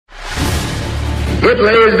It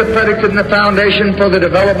lays the predicate and the foundation for the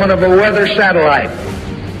development of a weather satellite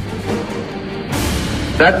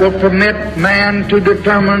that will permit man to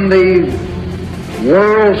determine the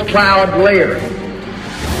world's cloud layer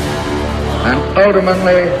and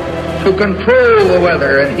ultimately to control the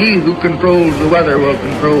weather, and he who controls the weather will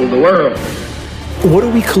control the world. What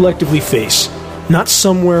do we collectively face? Not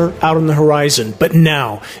somewhere out on the horizon, but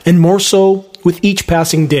now, and more so with each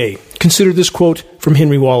passing day. Consider this quote from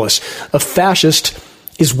Henry Wallace. A fascist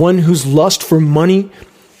is one whose lust for money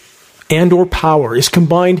and or power is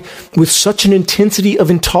combined with such an intensity of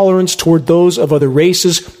intolerance toward those of other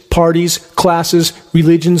races, parties, classes,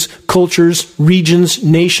 religions, cultures, regions,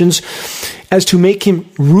 nations, as to make him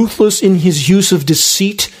ruthless in his use of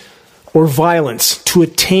deceit or violence to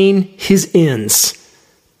attain his ends.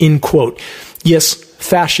 End quote. Yes,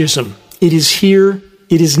 fascism. It is here.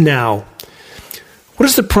 It is now. What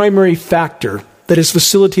is the primary factor that has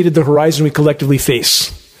facilitated the horizon we collectively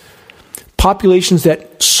face? Populations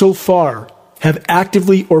that so far have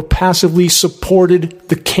actively or passively supported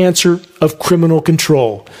the cancer of criminal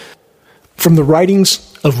control. From the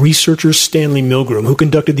writings of researcher Stanley Milgram, who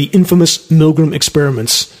conducted the infamous Milgram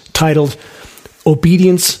experiments titled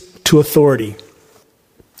Obedience to Authority.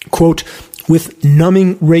 Quote, with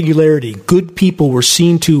numbing regularity, good people were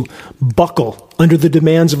seen to buckle under the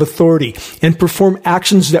demands of authority and perform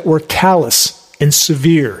actions that were callous and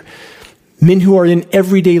severe. Men who are in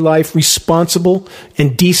everyday life responsible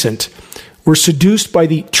and decent were seduced by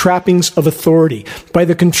the trappings of authority, by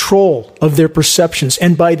the control of their perceptions,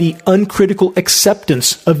 and by the uncritical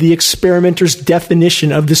acceptance of the experimenter's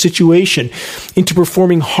definition of the situation into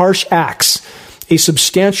performing harsh acts. A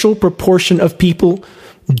substantial proportion of people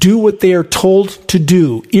do what they are told to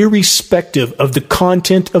do, irrespective of the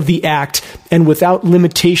content of the act and without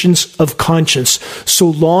limitations of conscience, so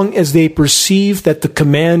long as they perceive that the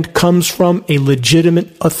command comes from a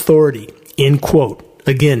legitimate authority. End quote.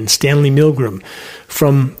 Again, Stanley Milgram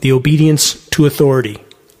from The Obedience to Authority,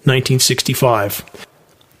 1965.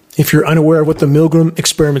 If you're unaware of what the Milgram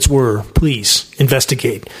experiments were, please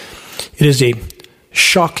investigate. It is a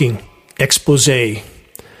shocking expose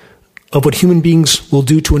of what human beings will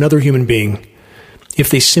do to another human being if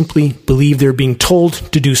they simply believe they're being told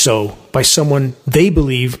to do so by someone they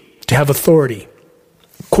believe to have authority.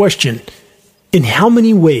 Question: in how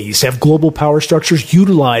many ways have global power structures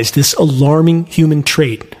utilized this alarming human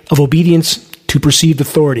trait of obedience to perceived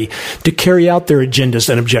authority to carry out their agendas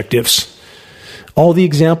and objectives? All the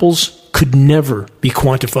examples could never be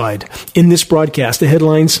quantified. In this broadcast, the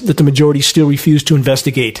headlines that the majority still refuse to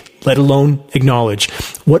investigate, let alone acknowledge.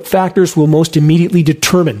 What factors will most immediately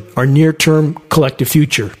determine our near-term collective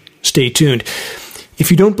future? Stay tuned.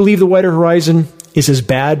 If you don't believe the wider horizon is as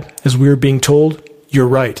bad as we're being told, you're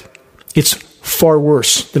right. It's far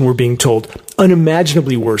worse than we're being told,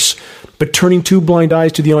 unimaginably worse. But turning two blind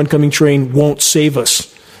eyes to the oncoming train won't save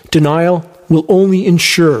us. Denial will only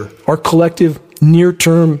ensure our collective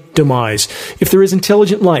near-term demise. If there is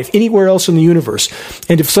intelligent life anywhere else in the universe,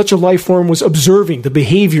 and if such a life form was observing the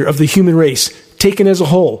behavior of the human race, taken as a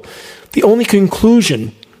whole, the only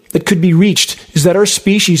conclusion that could be reached is that our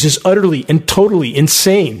species is utterly and totally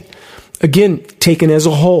insane. Again, taken as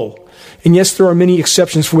a whole. And yes, there are many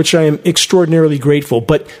exceptions for which I am extraordinarily grateful,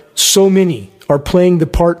 but so many are playing the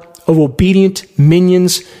part of obedient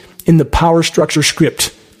minions in the power structure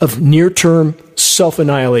script of near-term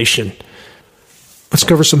self-annihilation. Let's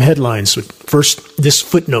cover some headlines. First, this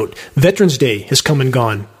footnote. Veterans Day has come and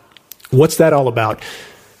gone. What's that all about?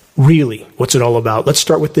 Really, what's it all about? Let's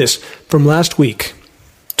start with this. From last week,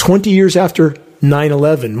 20 years after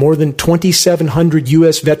 9/11, more than 2,700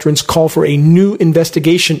 U.S. veterans call for a new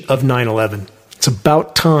investigation of 9/11. It's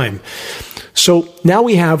about time. So now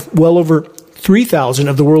we have well over 3,000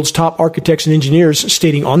 of the world's top architects and engineers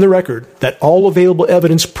stating on the record that all available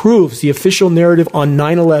evidence proves the official narrative on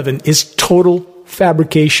 9/11 is total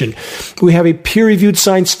fabrication. We have a peer-reviewed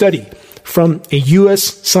science study from a U.S.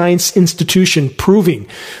 science institution proving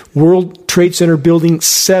World Trade Center Building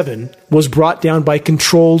 7 was brought down by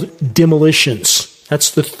controlled demolitions.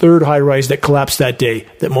 That's the third high-rise that collapsed that day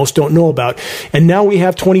that most don't know about. And now we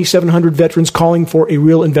have 2,700 veterans calling for a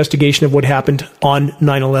real investigation of what happened on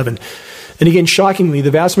 9/11. And again, shockingly,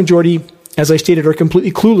 the vast majority, as I stated, are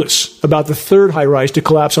completely clueless about the third high-rise to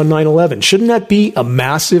collapse on 9/11. Shouldn't that be a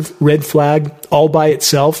massive red flag all by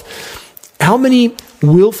itself? How many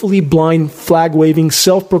willfully blind, flag-waving,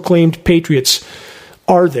 self-proclaimed patriots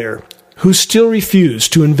are there who still refuse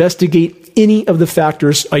to investigate any of the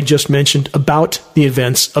factors I just mentioned about the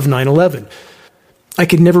events of 9/11? I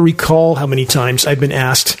can never recall how many times I've been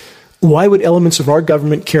asked, why would elements of our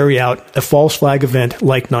government carry out a false flag event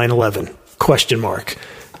like 9/11?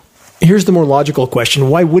 Here's the more logical question.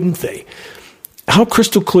 Why wouldn't they? How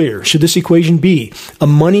crystal clear should this equation be? A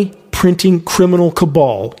money-printing criminal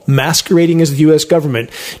cabal masquerading as the U.S. government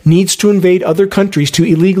needs to invade other countries to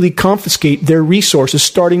illegally confiscate their resources,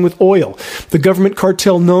 starting with oil. The government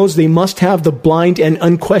cartel knows they must have the blind and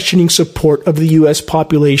unquestioning support of the U.S.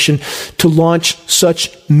 population to launch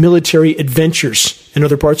such military adventures in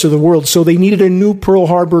other parts of the world, so they needed a new Pearl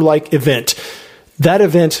Harbor-like event. That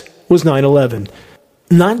event was 9/11.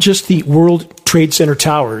 Not just the World Trade Center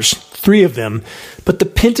towers, 3 of them, but the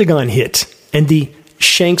Pentagon hit and the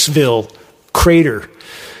Shanksville crater.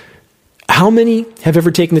 How many have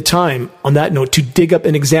ever taken the time, on that note, to dig up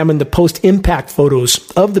and examine the post-impact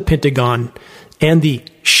photos of the Pentagon and the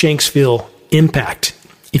Shanksville impact?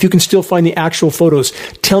 If you can still find the actual photos,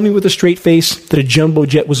 tell me with a straight face that a jumbo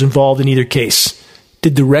jet was involved in either case.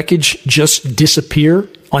 Did the wreckage just disappear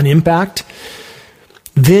on impact?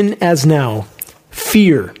 Then as now,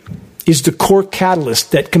 fear is the core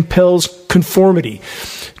catalyst that compels conformity.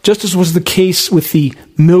 Just as was the case with the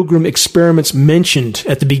Milgram experiments mentioned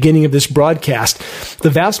at the beginning of this broadcast, the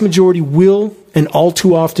vast majority will, and all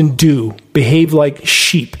too often do, behave like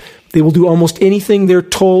sheep. They will do almost anything they're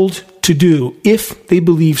told to do if they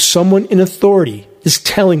believe someone in authority is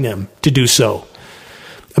telling them to do so.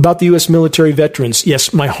 About the U.S. military veterans,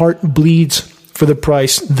 yes, my heart bleeds for the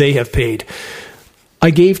price they have paid. I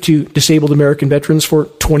gave to disabled American veterans for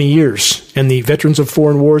 20 years and the Veterans of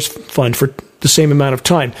Foreign Wars Fund for the same amount of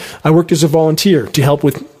time. I worked as a volunteer to help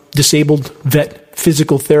with disabled vet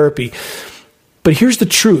physical therapy. But here's the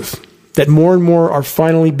truth that more and more are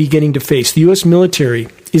finally beginning to face. The U.S. military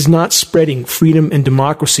is not spreading freedom and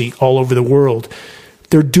democracy all over the world.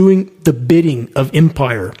 They're doing the bidding of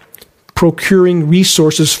empire, procuring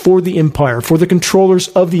resources for the empire, for the controllers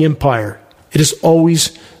of the empire. It has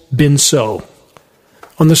always been so.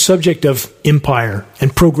 On the subject of empire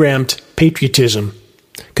and programmed patriotism,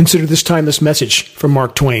 consider this timeless message from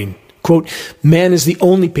Mark Twain. Quote, "Man is the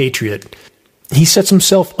only patriot. He sets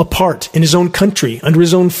himself apart in his own country, under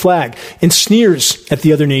his own flag, and sneers at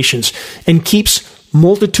the other nations, and keeps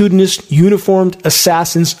multitudinous uniformed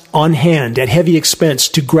assassins on hand at heavy expense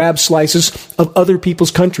to grab slices of other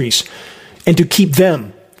people's countries, and to keep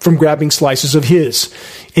them from grabbing slices of his.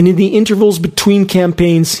 And in the intervals between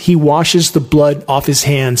campaigns, he washes the blood off his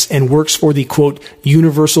hands and works for the, quote,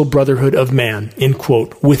 universal brotherhood of man, end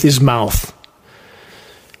quote, with his mouth."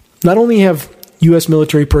 Not only have U.S.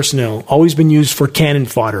 military personnel always been used for cannon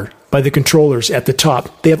fodder by the controllers at the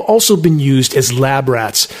top, they have also been used as lab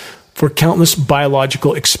rats for countless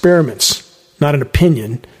biological experiments. Not an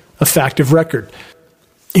opinion, a fact of record.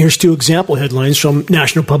 Here's 2 example headlines from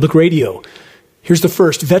National Public Radio. Here's the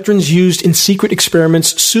first. Veterans used in secret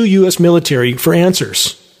experiments sue U.S. military for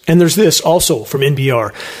answers. And there's this also from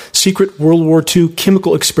NPR. Secret World War II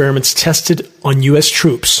chemical experiments tested on U.S.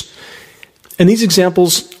 troops. And these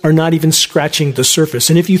examples are not even scratching the surface.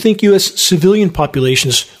 And if you think U.S. civilian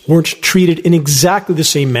populations weren't treated in exactly the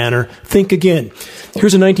same manner, think again.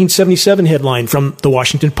 Here's a 1977 headline from the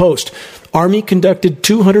Washington Post. Army conducted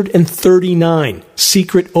 239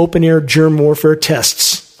 secret open-air germ warfare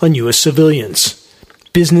tests on U.S. civilians.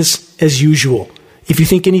 Business as usual. If you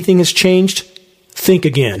think anything has changed, think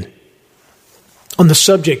again. On the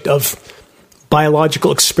subject of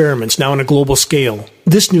biological experiments now on a global scale,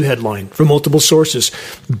 this new headline from multiple sources.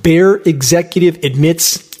 Bayer executive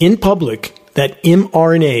admits in public that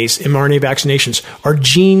mRNA vaccinations, are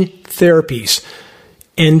gene therapies,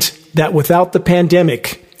 and that without the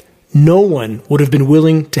pandemic, no one would have been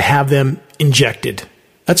willing to have them injected.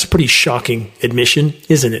 That's a pretty shocking admission,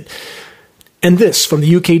 isn't it? And this from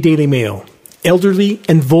the UK Daily Mail. Elderly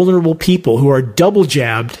and vulnerable people who are double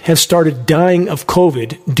jabbed have started dying of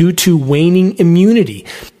COVID due to waning immunity.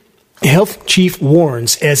 A health chief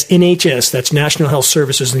warns as NHS, that's National Health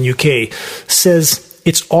Services in the UK, says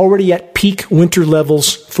it's already at peak winter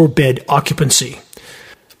levels for bed occupancy.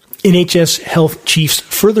 NHS health chiefs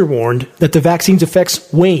further warned that the vaccine's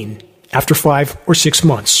effects wane after 5 or 6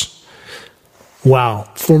 months. Wow,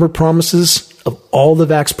 former promises of all the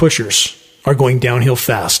vax pushers are going downhill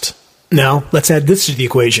fast. Now, let's add this to the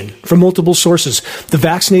equation. From multiple sources, the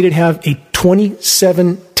vaccinated have a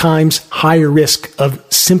 27 times higher risk of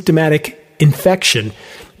symptomatic infection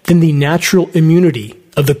than the natural immunity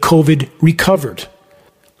of the COVID recovered.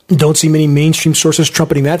 Don't see many mainstream sources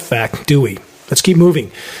trumpeting that fact, do we? Let's keep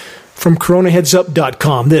moving. From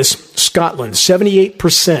coronaheadsup.com, this, Scotland,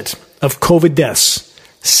 78% of COVID deaths,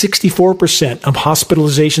 64% of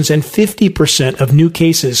hospitalizations, and 50% of new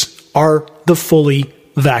cases are the fully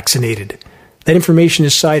vaccinated. That information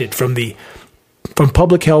is cited from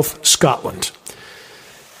Public Health Scotland.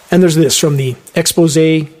 And there's this from the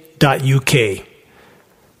expose.uk.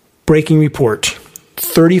 Breaking report.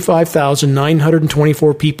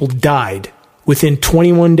 35,924 people died within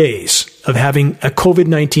 21 days of having a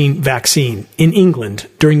COVID-19 vaccine in England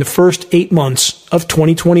during the first 8 months of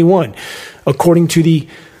 2021, according to the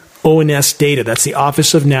ONS data. That's the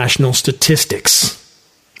Office of National Statistics.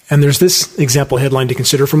 And there's this example headline to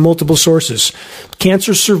consider from multiple sources.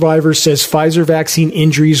 Cancer survivor says Pfizer vaccine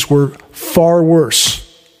injuries were far worse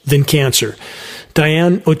than cancer.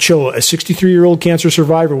 Diane Ochoa, a 63-year-old cancer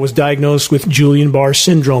survivor, was diagnosed with Guillain-Barré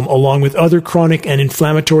syndrome, along with other chronic and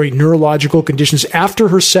inflammatory neurological conditions after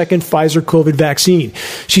her second Pfizer COVID vaccine.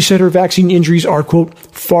 She said her vaccine injuries are, quote,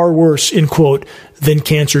 far worse, end quote, than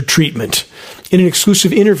cancer treatment. In an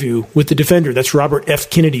exclusive interview with The Defender, that's Robert F.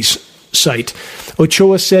 Kennedy's site,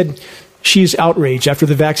 Ochoa said she is outraged after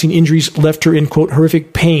the vaccine injuries left her in, quote,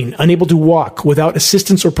 horrific pain, unable to walk, without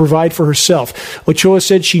assistance or provide for herself. Ochoa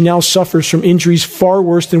said she now suffers from injuries far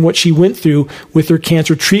worse than what she went through with her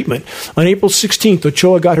cancer treatment. On April 16th,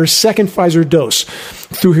 Ochoa got her second Pfizer dose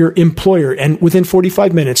through her employer and within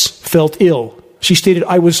 45 minutes felt ill. She stated,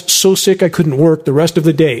 I was so sick I couldn't work the rest of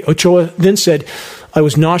the day. Ochoa then said, I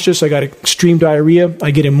was nauseous, I got extreme diarrhea,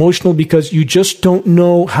 I get emotional because you just don't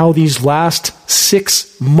know how these last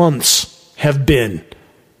 6 months have been.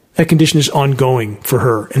 That condition is ongoing for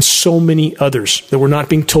her and so many others that we're not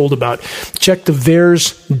being told about. Check the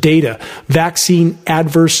VAERS data, Vaccine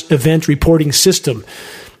Adverse Event Reporting System.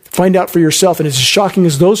 Find out for yourself. And as shocking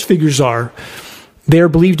as those figures are, they are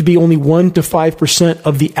believed to be only 1 to 5%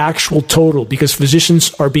 of the actual total because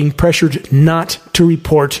physicians are being pressured not to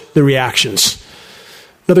report the reactions.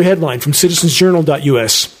 Another headline from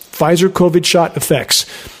citizensjournal.us, Pfizer COVID shot effects.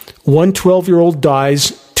 One 12-year-old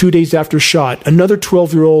dies 2 days after shot. Another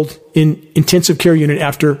 12-year-old in intensive care unit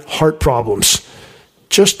after heart problems.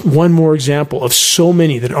 Just one more example of so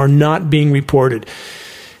many that are not being reported.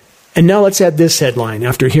 And now let's add this headline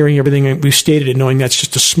after hearing everything we've stated and knowing that's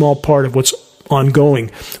just a small part of what's ongoing.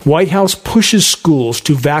 White House pushes schools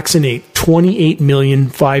to vaccinate 28 million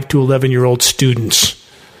 5 to 11-year-old students.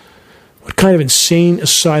 What kind of insane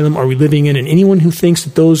asylum are we living in? And anyone who thinks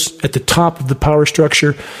that those at the top of the power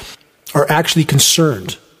structure are actually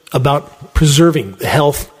concerned about preserving the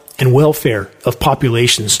health and welfare of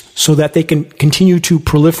populations so that they can continue to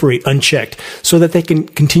proliferate unchecked, so that they can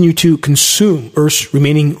continue to consume Earth's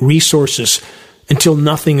remaining resources until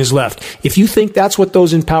nothing is left. If you think that's what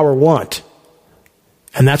those in power want,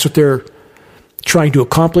 and that's what they're trying to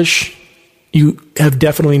accomplish, you have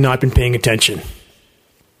definitely not been paying attention.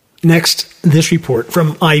 Next, this report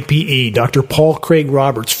from IPE, Dr. Paul Craig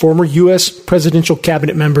Roberts, former U.S. presidential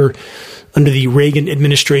cabinet member under the Reagan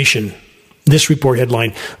administration. This report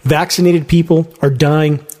headline, vaccinated people are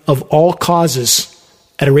dying of all causes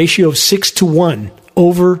at a ratio of 6 to 1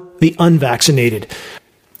 over the unvaccinated.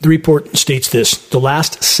 The report states this, the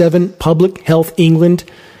last 7 Public Health England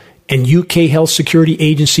and UK Health Security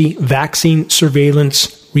Agency vaccine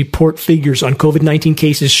surveillance report figures on COVID-19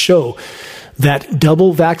 cases show that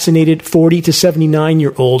double vaccinated 40 to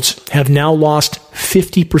 79-year-olds have now lost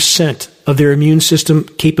 50% of their immune system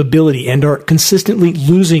capability and are consistently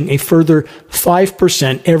losing a further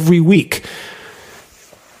 5% every week.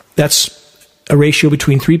 That's a ratio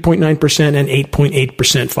between 3.9% and 8.8%.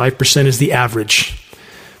 5% is the average.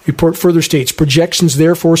 Report further states, projections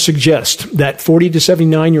therefore suggest that 40 to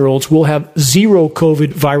 79-year-olds will have zero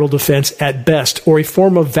COVID viral defense at best, or a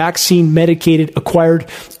form of vaccine-medicated acquired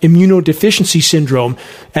immunodeficiency syndrome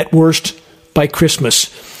at worst by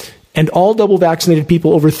Christmas. And all double-vaccinated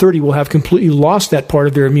people over 30 will have completely lost that part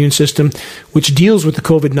of their immune system, which deals with the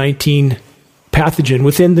COVID-19 pathogen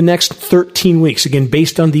within the next 13 weeks, again,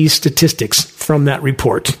 based on these statistics from that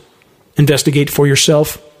report. Investigate for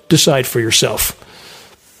yourself, decide for yourself.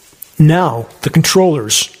 Now, the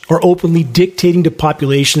controllers are openly dictating to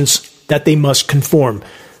populations that they must conform.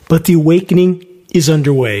 But the awakening is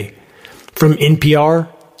underway. From NPR,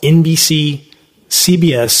 NBC,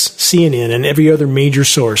 CBS, CNN, and every other major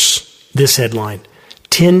source, this headline,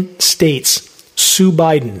 10 states sue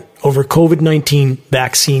Biden over COVID-19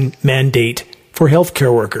 vaccine mandate for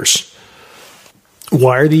healthcare workers.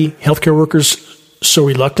 Why are the healthcare workers so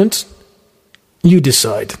reluctant? You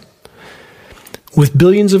decide. With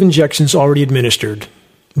billions of injections already administered,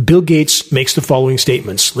 Bill Gates makes the following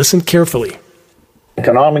statements. Listen carefully.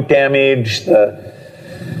 Economic damage, the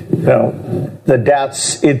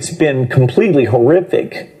deaths, it's been completely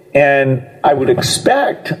horrific. And I would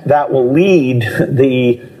expect that will lead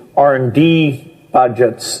the R&D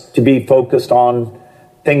budgets to be focused on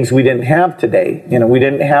things we didn't have today. We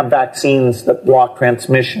didn't have vaccines that block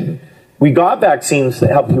transmission. We got vaccines that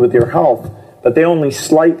help you with your health, but they only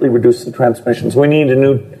slightly reduce the transmissions. We need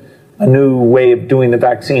a new way of doing the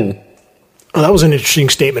vaccine. Well, that was an interesting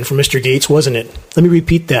statement from Mr. Gates, wasn't it? Let me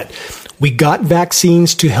repeat that. We got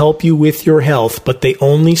vaccines to help you with your health, but they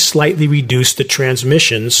only slightly reduce the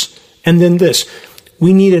transmissions. And then this,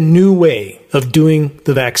 we need a new way of doing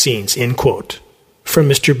the vaccines, end quote, from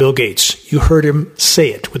Mr. Bill Gates. You heard him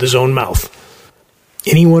say it with his own mouth.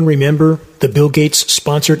 Anyone remember the Bill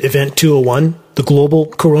Gates-sponsored Event 201, the global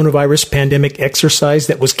coronavirus pandemic exercise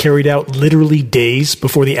that was carried out literally days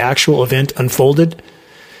before the actual event unfolded?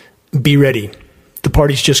 Be ready. The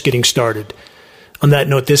party's just getting started. On that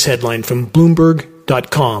note, this headline from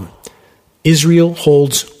Bloomberg.com. Israel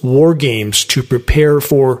holds war games to prepare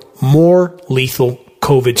for more lethal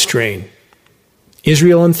COVID strain.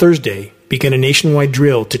 Israel on Thursday began a nationwide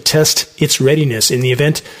drill to test its readiness in the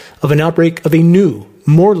event of an outbreak of a new,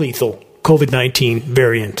 more lethal COVID-19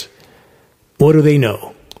 variant. What do they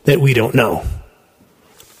know that we don't know?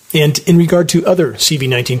 And in regard to other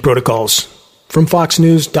CV-19 protocols, from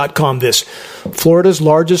FoxNews.com, this, Florida's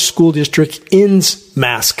largest school district ends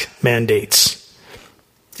mask mandates.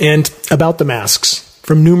 And about the masks,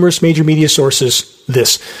 from numerous major media sources,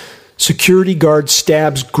 this, security guard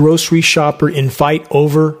stabs grocery shopper in fight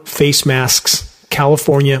over face masks,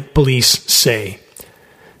 California police say.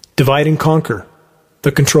 Divide and conquer,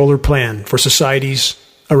 the controller plan for societies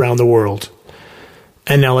around the world.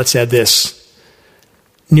 And now let's add this.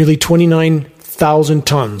 Nearly 29,000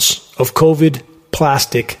 tons of COVID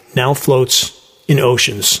plastic now floats in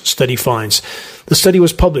oceans, study finds. The study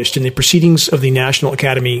was published in the Proceedings of the National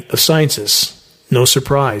Academy of Sciences. No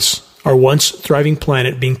surprise, our once thriving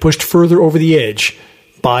planet being pushed further over the edge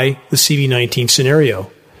by the CV-19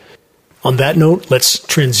 scenario. On that note, let's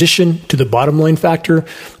transition to the bottom line factor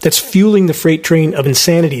that's fueling the freight train of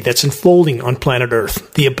insanity that's unfolding on planet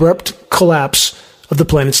Earth, the abrupt collapse of the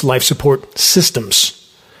planet's life support systems.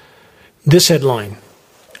 This headline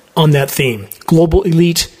on that theme, global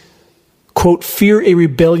elite, quote, fear a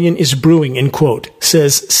rebellion is brewing, end quote,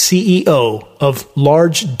 says CEO of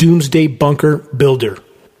large doomsday bunker builder.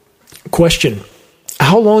 Question,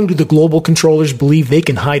 how long do the global controllers believe they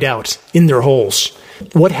can hide out in their holes?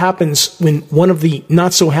 What happens when one of the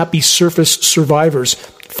not-so-happy surface survivors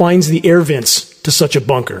finds the air vents to such a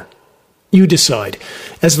bunker? You decide.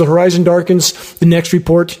 As the horizon darkens, the next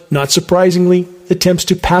report, not surprisingly, attempts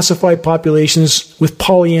to pacify populations with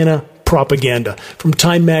Pollyanna propaganda. From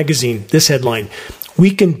Time magazine, this headline,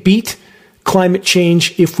 we can beat climate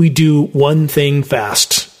change if we do one thing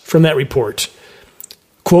fast. From that report,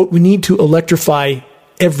 quote, we need to electrify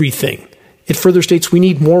everything. It further states we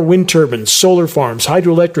need more wind turbines, solar farms,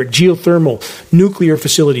 hydroelectric, geothermal, nuclear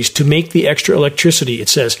facilities to make the extra electricity, it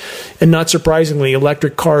says. And not surprisingly,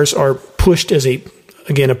 electric cars are pushed as a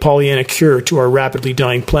Pollyanna cure to our rapidly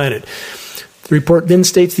dying planet. The report then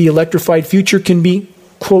states the electrified future can be,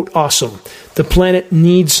 quote, awesome. The planet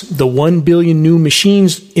needs the 1 billion new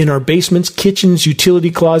machines in our basements, kitchens,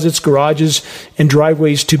 utility closets, garages, and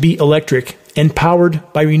driveways to be electric and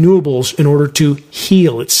powered by renewables in order to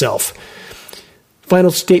heal itself.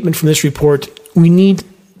 Final statement from this report, we need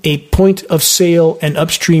a point of sale and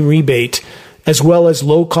upstream rebate, as well as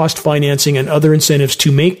low-cost financing and other incentives to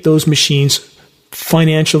make those machines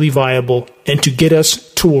financially viable and to get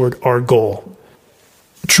us toward our goal.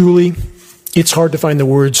 Truly, it's hard to find the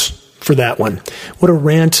words for that one. What a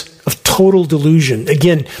rant of total delusion.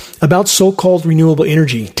 Again, about so-called renewable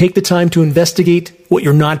energy. Take the time to investigate what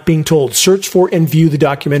you're not being told. Search for and view the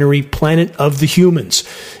documentary Planet of the Humans.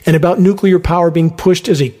 And about nuclear power being pushed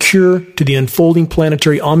as a cure to the unfolding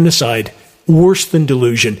planetary omnicide. Worse than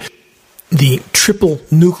delusion. The triple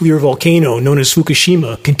nuclear volcano known as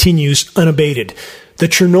Fukushima continues unabated. The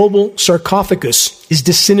Chernobyl sarcophagus is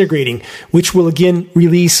disintegrating, which will again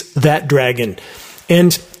release that dragon.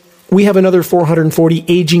 And we have another 440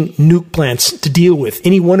 aging nuke plants to deal with,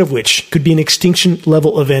 any one of which could be an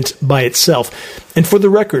extinction-level event by itself. And for the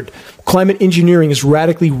record, climate engineering is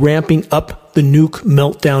radically ramping up the nuke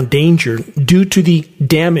meltdown danger due to the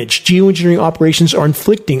damage geoengineering operations are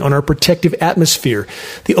inflicting on our protective atmosphere.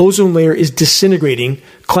 The ozone layer is disintegrating.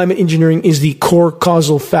 Climate engineering is the core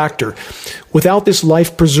causal factor. Without this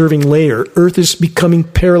life-preserving layer, Earth is becoming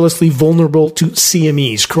perilously vulnerable to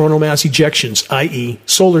CMEs, coronal mass ejections, i.e.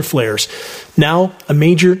 solar flares. Now, a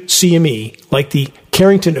major CME, like the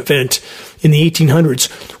Carrington event in the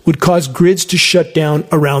 1800s, would cause grids to shut down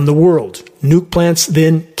around the world. Nuke plants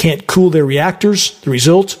then can't cool their reactors. The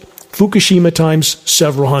result? Fukushima times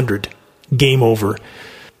several hundred. Game over.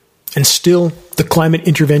 And still, the climate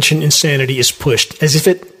intervention insanity is pushed as if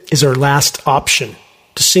it is our last option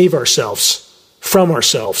to save ourselves, from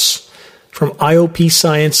IOP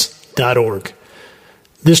science science.org.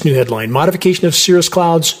 This new headline, modification of cirrus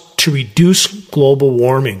clouds to reduce global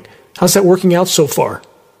warming. How's that working out so far?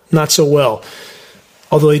 Not so well,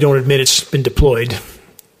 although they don't admit it's been deployed.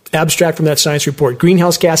 Abstract from that science report.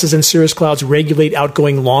 Greenhouse gases and cirrus clouds regulate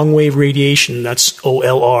outgoing long-wave radiation, that's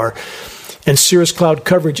OLR, and cirrus cloud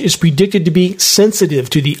coverage is predicted to be sensitive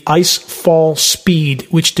to the ice fall speed,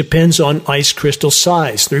 which depends on ice crystal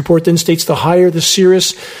size. The report then states the higher the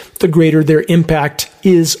cirrus, the greater their impact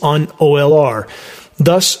is on OLR.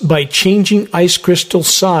 Thus, by changing ice crystal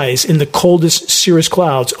size in the coldest cirrus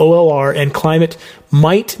clouds, OLR and climate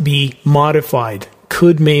might be modified.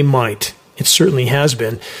 Could, may, might. It certainly has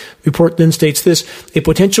been. The report then states this: a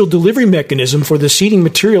potential delivery mechanism for the seeding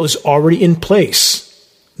material is already in place.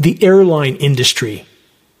 The airline industry.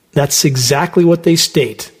 That's exactly what they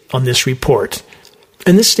state on this report.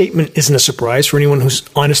 And this statement isn't a surprise for anyone who's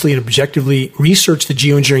honestly and objectively researched the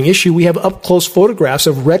geoengineering issue. We have up-close photographs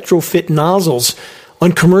of retrofit nozzles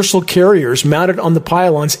on commercial carriers mounted on the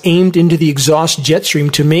pylons aimed into the exhaust jet stream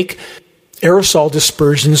to make aerosol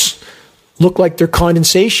dispersions look like they're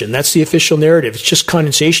condensation. That's the official narrative. It's just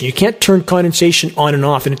condensation. You can't turn condensation on and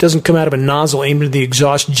off, and it doesn't come out of a nozzle aimed into the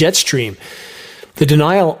exhaust jet stream. The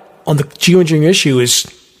denial on the geoengineering issue is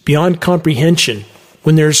beyond comprehension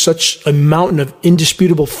when there's such a mountain of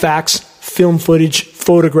indisputable facts, film footage,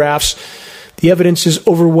 photographs. The evidence is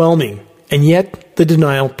overwhelming, and yet the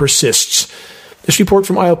denial persists. This report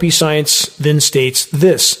from IOP Science then states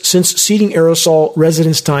this: since seeding aerosol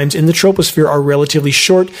residence times in the troposphere are relatively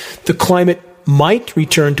short, the climate might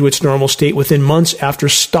return to its normal state within months after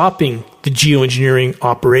stopping the geoengineering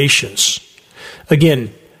operations.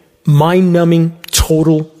 Again, mind-numbing,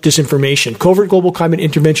 total disinformation. Covert global climate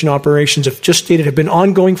intervention operations, if just stated, have been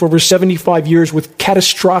ongoing for over 75 years with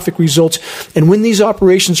catastrophic results. And when these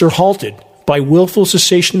operations are halted by willful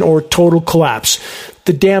cessation or total collapse,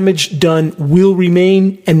 the damage done will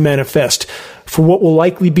remain and manifest for what will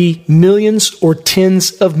likely be millions or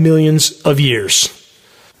tens of millions of years.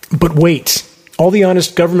 But wait, all the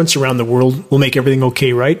honest governments around the world will make everything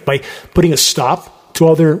okay, right? By putting a stop to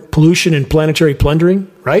all their pollution and planetary plundering,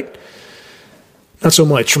 right? Not so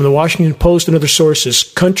much. From the Washington Post and other sources,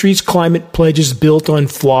 countries' climate pledges built on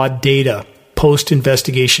flawed data,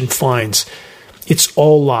 post-investigation finds. It's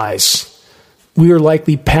all lies. We are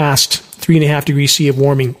likely past 3.5 degrees C of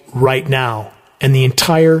warming right now, and the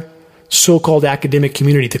entire so-called academic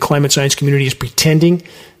community, the climate science community, is pretending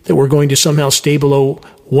that we're going to somehow stay below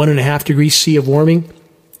 1.5 degrees C of warming.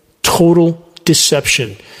 Total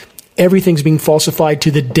deception. Everything's being falsified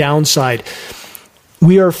to the downside.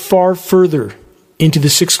 We are far further into the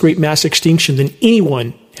sixth great mass extinction than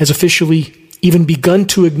anyone has officially even begun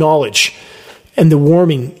to acknowledge. And the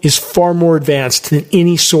warming is far more advanced than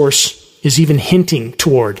any source is even hinting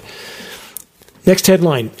toward. Next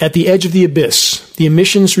headline, at the edge of the abyss. The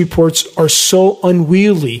emissions reports are so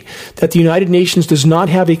unwieldy that the United Nations does not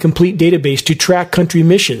have a complete database to track country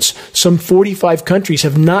emissions. Some 45 countries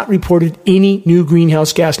have not reported any new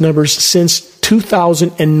greenhouse gas numbers since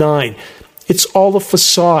 2009. It's all a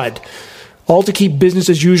facade, all to keep business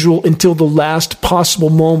as usual until the last possible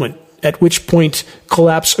moment, at which point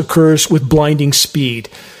collapse occurs with blinding speed.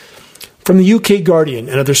 From the UK Guardian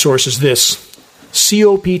and other sources, this: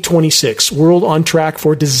 COP26, world on track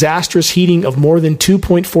for disastrous heating of more than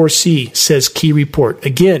 2.4 C, says key report.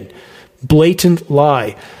 Again, blatant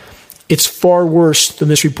lie. It's far worse than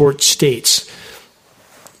this report states.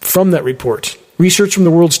 From that report, research from the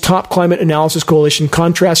world's top climate analysis coalition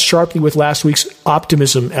contrasts sharply with last week's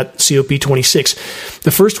optimism at COP26. The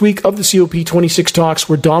first week of the COP26 talks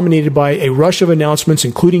were dominated by a rush of announcements,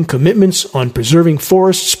 including commitments on preserving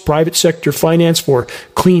forests, private sector finance for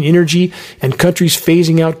clean energy, and countries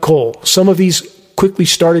phasing out coal. Some of these quickly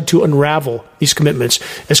started to unravel, these commitments,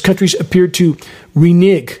 as countries appeared to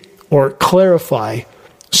renege or clarify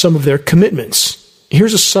some of their commitments.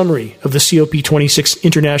 Here's a summary of the COP26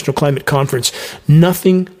 International Climate Conference.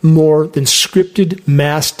 Nothing more than scripted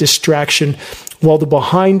mass distraction while the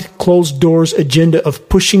behind closed doors agenda of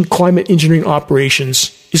pushing climate engineering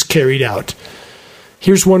operations is carried out.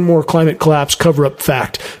 Here's one more climate collapse cover-up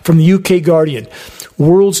fact from the UK Guardian.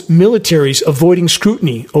 World's militaries avoiding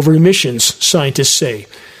scrutiny over emissions, scientists say.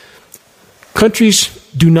 Countries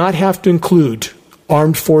do not have to include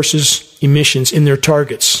armed forces emissions in their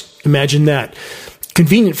targets. Imagine that.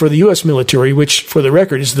 Convenient for the U.S. military, which, for the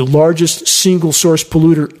record, is the largest single-source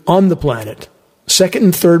polluter on the planet. Second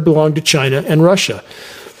and third belong to China and Russia.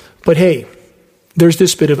 But hey, there's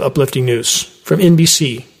this bit of uplifting news from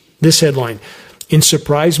NBC. This headline: in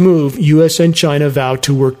surprise move, U.S. and China vow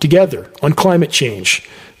to work together on climate change.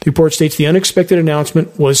 The report states the unexpected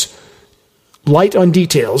announcement was Light on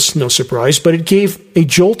details, no surprise, but it gave a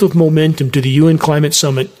jolt of momentum to the UN Climate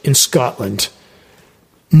Summit in Scotland.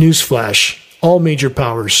 Newsflash, all major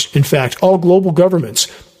powers, in fact, all global governments,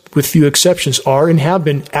 with few exceptions, are and have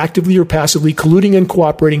been actively or passively colluding and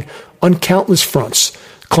cooperating on countless fronts.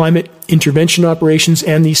 Climate intervention operations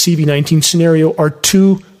and the CV-19 scenario are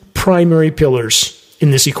two primary pillars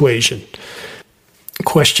in this equation.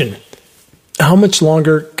 Question: how much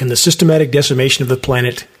longer can the systematic decimation of the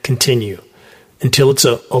planet continue? Until it's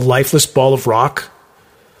a lifeless ball of rock?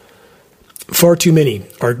 Far too many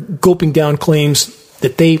are gulping down claims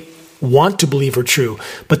that they want to believe are true,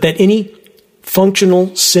 but that any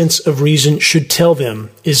functional sense of reason should tell them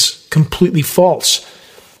is completely false.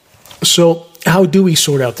 So how do we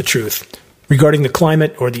sort out the truth regarding the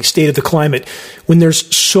climate or the state of the climate when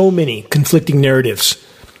there's so many conflicting narratives?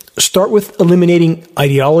 Start with eliminating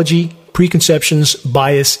ideology, preconceptions,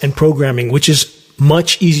 bias, and programming, which is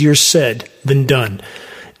much easier said than done.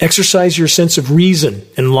 Exercise your sense of reason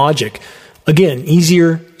and logic. Again,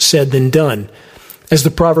 easier said than done. As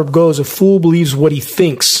the proverb goes, a fool believes what he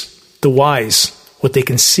thinks, the wise what they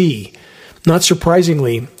can see. Not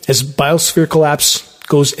surprisingly, as biosphere collapse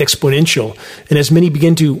goes exponential, and as many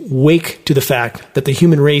begin to wake to the fact that the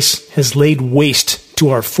human race has laid waste to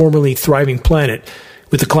our formerly thriving planet,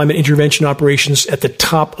 with the climate intervention operations at the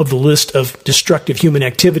top of the list of destructive human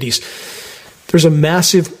activities, there's a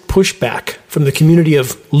massive pushback from the community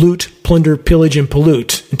of loot, plunder, pillage, and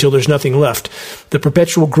pollute until there's nothing left. The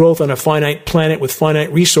perpetual growth on a finite planet with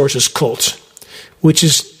finite resources cult, which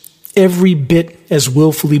is every bit as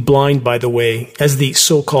willfully blind, by the way, as the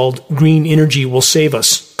so-called green energy will save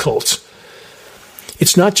us cult.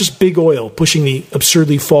 It's not just big oil pushing the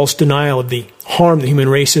absurdly false denial of the harm the human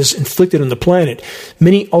race has inflicted on the planet.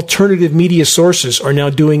 Many alternative media sources are now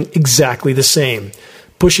doing exactly the same,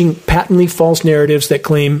 pushing patently false narratives that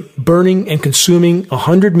claim burning and consuming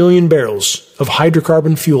 100 million barrels of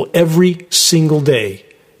hydrocarbon fuel every single day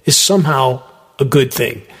is somehow a good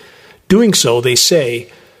thing. Doing so, they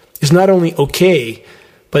say, is not only okay,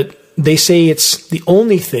 but they say it's the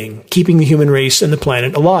only thing keeping the human race and the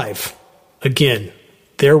planet alive. Again,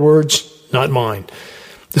 their words, not mine.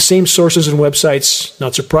 The same sources and websites,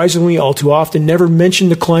 not surprisingly, all too often, never mention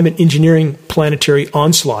the climate engineering planetary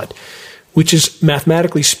onslaught, which is,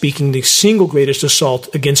 mathematically speaking, the single greatest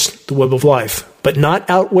assault against the web of life, but not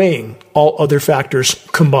outweighing all other factors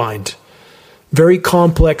combined. Very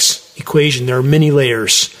complex equation. There are many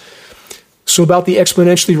layers. So about the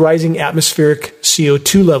exponentially rising atmospheric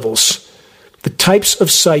CO2 levels, the types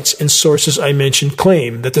of sites and sources I mentioned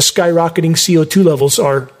claim that the skyrocketing CO2 levels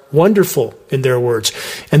are wonderful, in their words,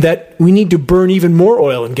 and that we need to burn even more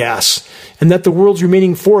oil and gas, and that the world's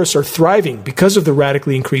remaining forests are thriving because of the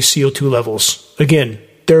radically increased CO2 levels. Again,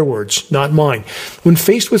 their words, not mine. When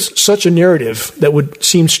faced with such a narrative that would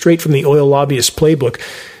seem straight from the oil lobbyist playbook,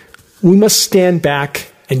 we must stand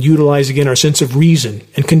back and utilize again our sense of reason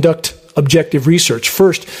and conduct objective research.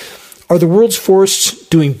 First, are the world's forests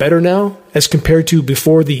doing better now as compared to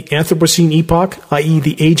before the Anthropocene epoch, i.e.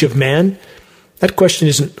 the age of man? That question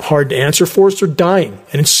isn't hard to answer. Forests are dying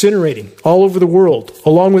and incinerating all over the world,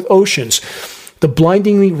 along with oceans. The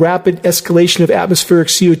blindingly rapid escalation of atmospheric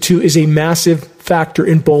CO2 is a massive factor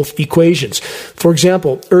in both equations. For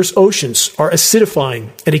example, Earth's oceans are acidifying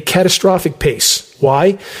at a catastrophic pace.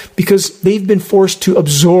 Why? Because they've been forced to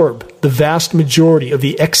absorb the vast majority of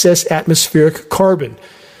the excess atmospheric carbon,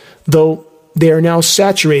 though they are now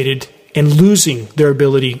saturated and losing their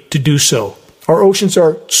ability to do so. Our oceans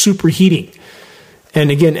are superheating and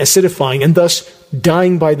again acidifying and thus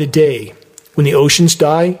dying by the day. When the oceans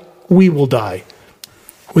die, we will die.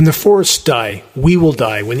 When the forests die, we will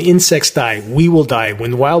die. When the insects die, we will die.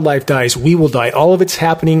 When wildlife dies, we will die. All of it's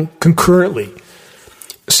happening concurrently.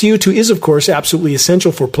 CO2 is, of course, absolutely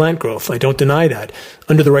essential for plant growth. I don't deny that.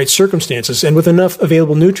 Under the right circumstances and with enough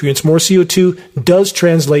available nutrients, more CO2 does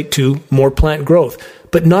translate to more plant growth,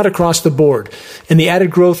 but not across the board. And the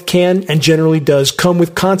added growth can and generally does come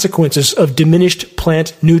with consequences of diminished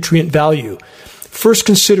plant nutrient value. First,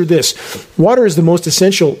 consider this. Water is the most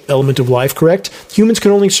essential element of life, correct? Humans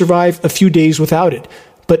can only survive a few days without it.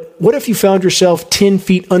 But what if you found yourself 10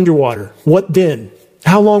 feet underwater? What then?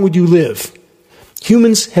 How long would you live?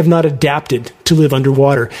 Humans have not adapted to live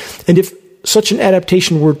underwater. And if such an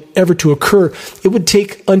adaptation were ever to occur, it would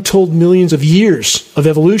take untold millions of years of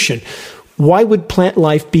evolution. Why would plant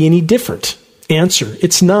life be any different? Answer: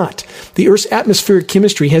 it's not. The Earth's atmospheric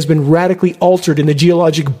chemistry has been radically altered in the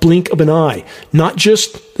geologic blink of an eye, not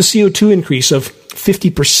just the CO2 increase of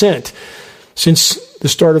 50%. since the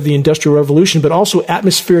start of the Industrial Revolution, but also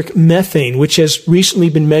atmospheric methane, which has recently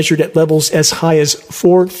been measured at levels as high as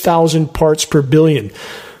 4,000 parts per billion.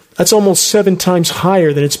 That's almost 7 times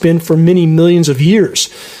higher than it's been for many millions of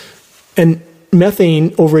years. And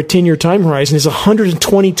methane over a 10-year time horizon is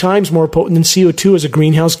 120 times more potent than CO2 as a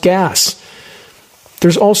greenhouse gas.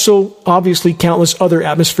 There's also obviously countless other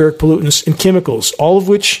atmospheric pollutants and chemicals, all of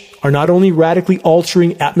which are not only radically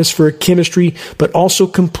altering atmospheric chemistry, but also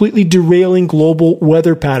completely derailing global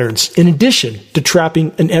weather patterns, in addition to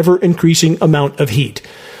trapping an ever-increasing amount of heat.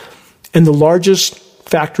 And the largest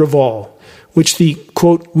factor of all, which the,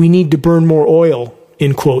 quote, we need to burn more oil,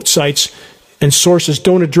 in quote, sites and sources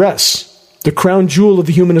don't address, the crown jewel of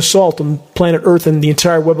the human assault on planet Earth and the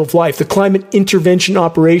entire web of life, the climate intervention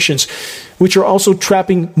operations, which are also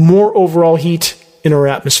trapping more overall heat in our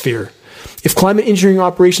atmosphere. If climate engineering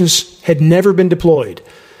operations had never been deployed,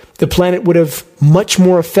 the planet would have much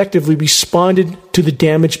more effectively responded to the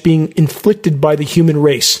damage being inflicted by the human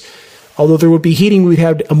race. Although there would be heating, we'd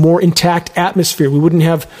have a more intact atmosphere. We wouldn't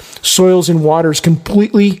have soils and waters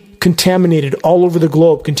completely contaminated all over the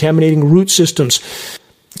globe, contaminating root systems,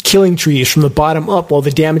 killing trees from the bottom up while the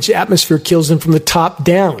damaged atmosphere kills them from the top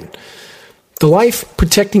down. The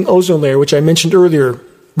life-protecting ozone layer, which I mentioned earlier,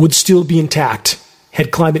 would still be intact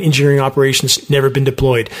had climate engineering operations never been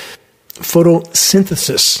deployed.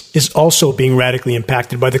 Photosynthesis is also being radically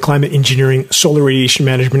impacted by the climate engineering solar radiation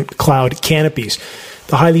management cloud canopies.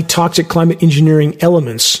 The highly toxic climate engineering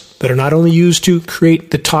elements that are not only used to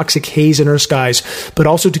create the toxic haze in our skies, but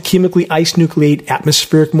also to chemically ice nucleate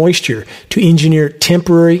atmospheric moisture to engineer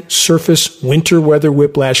temporary surface winter weather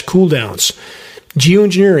whiplash cooldowns.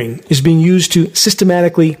 Geoengineering is being used to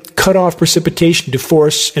systematically cut off precipitation to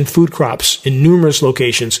forests and food crops in numerous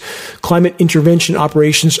locations. Climate intervention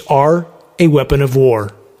operations are a weapon of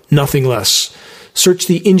war, nothing less. Search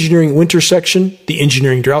the engineering winter section, the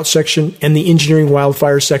engineering drought section, and the engineering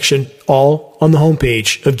wildfire section, all on the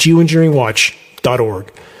homepage of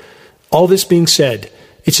geoengineeringwatch.org. All this being said,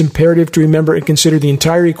 it's imperative to remember and consider the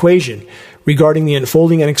entire equation regarding the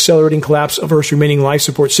unfolding and accelerating collapse of Earth's remaining life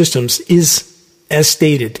support systems is, as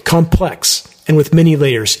stated, complex and with many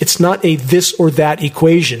layers. It's not a this or that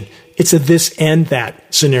equation. It's a this and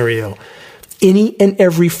that scenario. Any and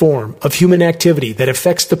every form of human activity that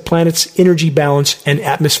affects the planet's energy balance and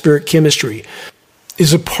atmospheric chemistry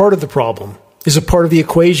is a part of the problem, is a part of the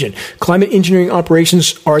equation. Climate engineering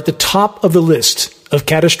operations are at the top of the list of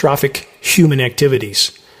catastrophic human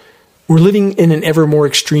activities. We're living in an ever more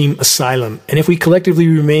extreme asylum, and if we collectively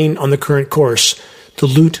remain on the current course, the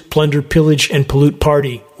loot, plunder, pillage, and pollute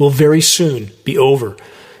party will very soon be over,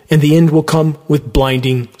 and the end will come with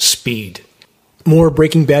blinding speed. More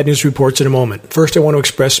breaking bad news reports in a moment. First, I want to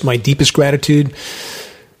express my deepest gratitude,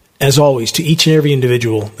 as always, to each and every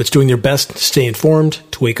individual that's doing their best to stay informed,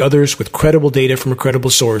 to wake others with credible data from a credible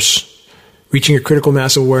source. Reaching a critical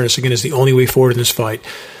mass of awareness, again, is the only way forward in this fight.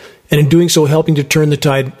 And in doing so, helping to turn the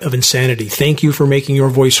tide of insanity. Thank you for making your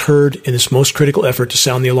voice heard in this most critical effort to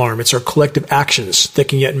sound the alarm. It's our collective actions that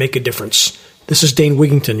can yet make a difference. This is Dane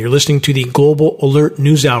Wigington. You're listening to the Global Alert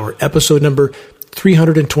News Hour, episode number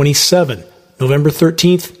 327. November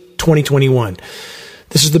 13th, 2021.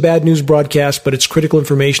 This is the bad news broadcast, but it's critical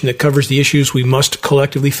information that covers the issues we must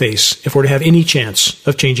collectively face if we're to have any chance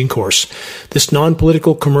of changing course. This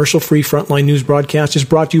non-political, commercial-free frontline news broadcast is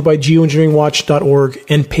brought to you by Geoengineeringwatch.org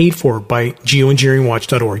and paid for by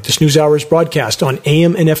Geoengineeringwatch.org. This news hour is broadcast on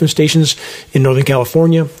AM and FM stations in Northern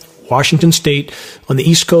California, Washington State, on the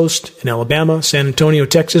East Coast, in Alabama, San Antonio,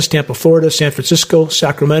 Texas, Tampa, Florida, San Francisco,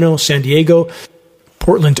 Sacramento, San Diego,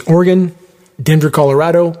 Portland, Oregon, Denver,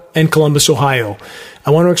 Colorado, and Columbus, Ohio.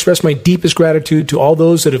 I want to express my deepest gratitude to all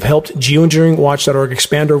those that have helped Geoengineeringwatch.org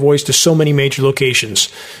expand our voice to so many major locations.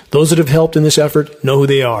 Those that have helped in this effort know who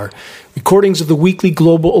they are. Recordings of the weekly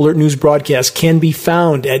Global Alert News broadcast can be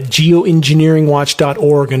found at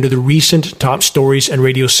geoengineeringwatch.org under the recent top stories and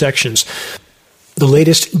radio sections. The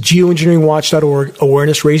latest Geoengineeringwatch.org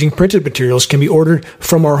awareness-raising printed materials can be ordered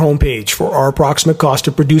from our homepage for our approximate cost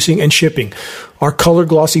of producing and shipping. Our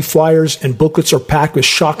color-glossy flyers and booklets are packed with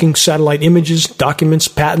shocking satellite images, documents,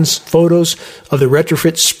 patents, photos of the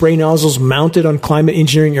retrofit spray nozzles mounted on climate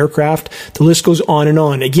engineering aircraft. The list goes on and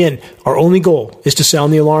on. Again, our only goal is to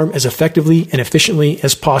sound the alarm as effectively and efficiently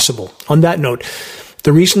as possible. On that note,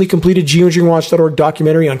 the recently completed Geoengineeringwatch.org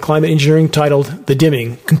documentary on climate engineering titled The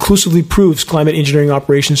Dimming conclusively proves climate engineering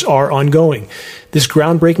operations are ongoing. This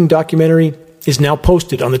groundbreaking documentary is now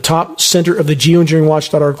posted on the top center of the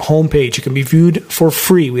Geoengineeringwatch.org homepage. It can be viewed for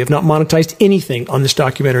free. We have not monetized anything on this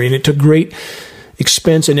documentary, and it took great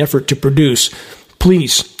expense and effort to produce.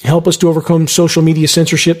 Please help us to overcome social media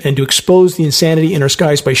censorship and to expose the insanity in our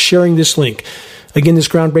skies by sharing this link. Again, this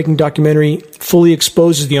groundbreaking documentary fully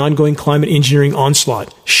exposes the ongoing climate engineering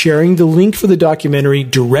onslaught. Sharing the link for the documentary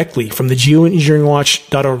directly from the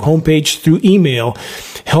geoengineeringwatch.org homepage through email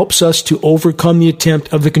helps us to overcome the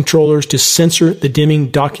attempt of the controllers to censor the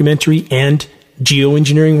dimming documentary and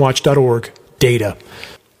geoengineeringwatch.org data.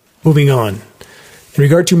 Moving on. In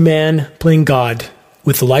regard to man playing God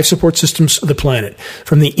with the life support systems of the planet,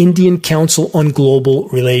 from the Indian Council on Global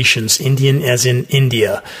Relations, Indian as in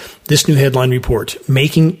India, this new headline report,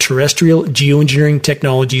 Making Terrestrial Geoengineering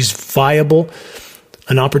Technologies Viable,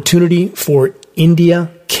 an Opportunity for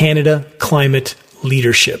India-Canada Climate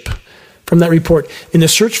Leadership. From that report, in the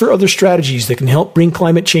search for other strategies that can help bring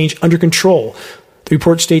climate change under control, the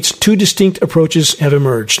report states two distinct approaches have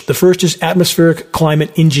emerged. The first is atmospheric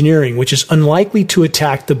climate engineering, which is unlikely to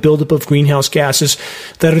attack the buildup of greenhouse gases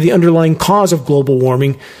that are the underlying cause of global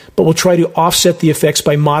warming, but will try to offset the effects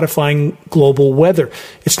by modifying global weather.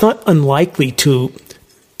 It's not unlikely to,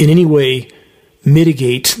 in any way,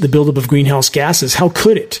 mitigate the buildup of greenhouse gases. How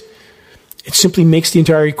could it? It simply makes the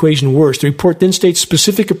entire equation worse. The report then states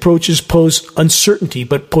specific approaches pose uncertainty,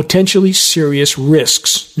 but potentially serious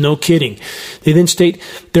risks. No kidding. They then state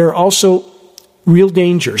there are also real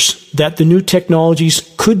dangers that the new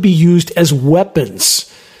technologies could be used as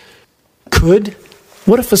weapons. Could?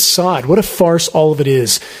 What a facade. What a farce all of it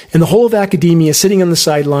is. And the whole of academia sitting on the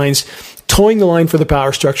sidelines, towing the line for the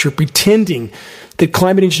power structure, pretending that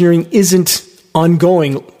climate engineering isn't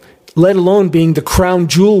ongoing, let alone being the crown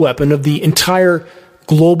jewel weapon of the entire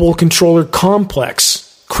global controller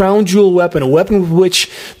complex. Crown jewel weapon, a weapon with which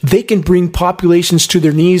they can bring populations to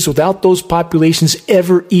their knees without those populations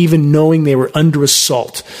ever even knowing they were under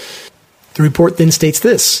assault. The report then states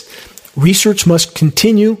this: research must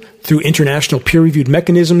continue through international peer-reviewed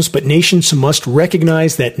mechanisms, but nations must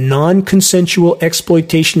recognize that non-consensual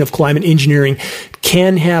exploitation of climate engineering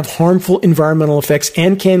can have harmful environmental effects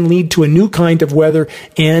and can lead to a new kind of weather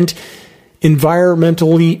and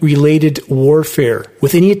environmentally related warfare.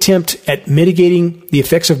 With any attempt at mitigating the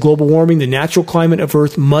effects of global warming, the natural climate of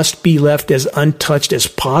Earth must be left as untouched as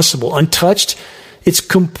possible. Untouched? It's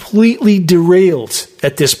completely derailed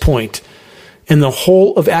at this point. And the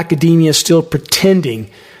whole of academia is still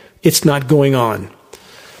pretending it's not going on.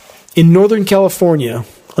 In Northern California,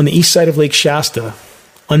 on the east side of Lake Shasta,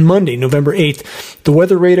 on Monday, November 8th, the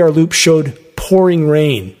weather radar loop showed pouring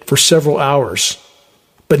rain for several hours,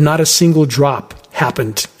 but not a single drop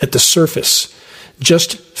happened at the surface.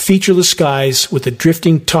 Just featureless skies with a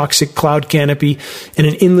drifting toxic cloud canopy and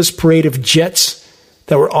an endless parade of jets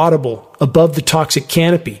that were audible above the toxic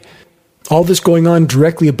canopy. All this going on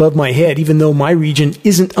directly above my head, even though my region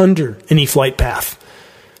isn't under any flight path.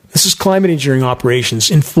 This is climate engineering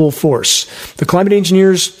operations in full force. The climate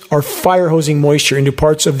engineers are fire hosing moisture into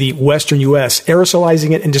parts of the western U.S.,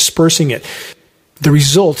 aerosolizing it and dispersing it. The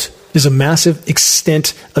result is a massive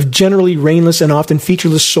extent of generally rainless and often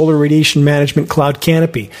featureless solar radiation management cloud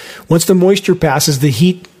canopy. Once the moisture passes, the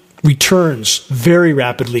heat returns very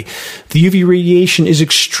rapidly. The UV radiation is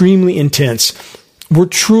extremely intense. We're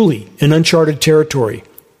truly in uncharted territory.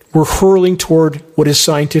 We're hurling toward what is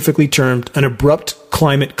scientifically termed an abrupt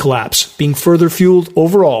climate collapse, being further fueled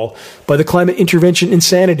overall by the climate intervention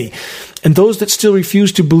insanity. And those that still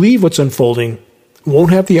refuse to believe what's unfolding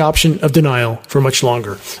won't have the option of denial for much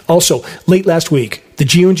longer. Also, late last week, the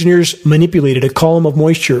geoengineers manipulated a column of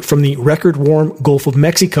moisture from the record-warm Gulf of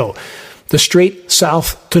Mexico. The straight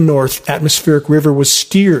south to north atmospheric river was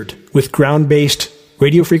steered with ground-based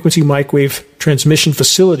radio frequency microwave transmission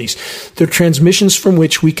facilities. They're transmissions from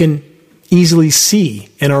which we can easily see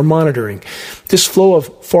and are monitoring. This flow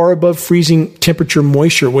of far above freezing temperature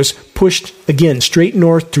moisture was pushed again straight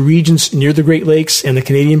north to regions near the Great Lakes and the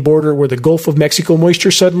Canadian border, where the Gulf of Mexico moisture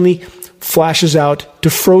suddenly flashes out to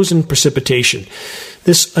frozen precipitation.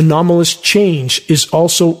 This anomalous change is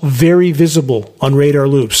also very visible on radar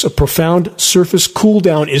loops. A profound surface cool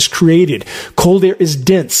down is created. Cold air is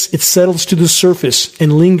dense. It settles to the surface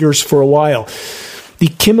and lingers for a while. The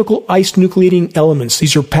chemical ice nucleating elements,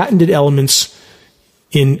 these are patented elements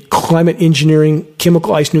in climate engineering,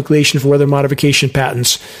 chemical ice nucleation for weather modification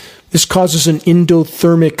patents. This causes an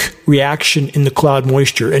endothermic reaction in the cloud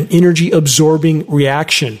moisture, an energy absorbing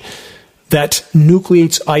reaction that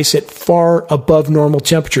nucleates ice at far above normal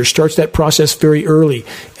temperature, starts that process very early,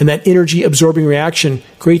 and that energy-absorbing reaction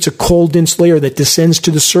creates a cold, dense layer that descends to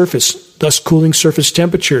the surface, thus cooling surface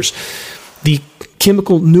temperatures. The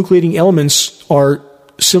chemical nucleating elements are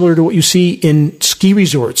similar to what you see in ski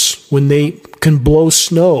resorts when they can blow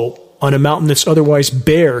snow on a mountain that's otherwise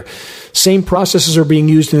bare. Same processes are being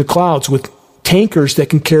used in the clouds with tankers that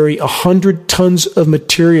can carry 100 tons of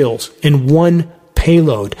materials in one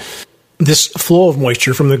payload. This flow of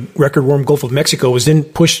moisture from the record-warm Gulf of Mexico was then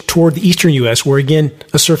pushed toward the eastern U.S., where again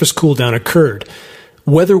a surface cool-down occurred.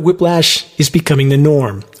 Weather whiplash is becoming the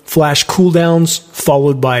norm. Flash cool-downs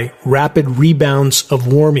followed by rapid rebounds of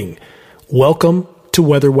warming. Welcome to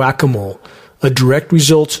weather whack-a-mole, a direct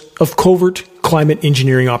result of covert climate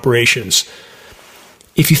engineering operations.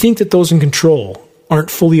 If you think that those in control aren't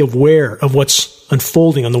fully aware of what's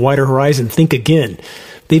unfolding on the wider horizon, think again.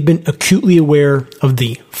 They've been acutely aware of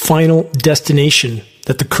the final destination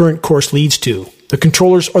that the current course leads to. The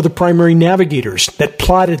controllers are the primary navigators that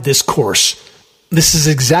plotted this course. This is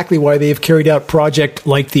exactly why they have carried out projects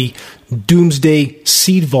like the Doomsday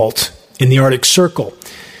Seed Vault in the Arctic Circle.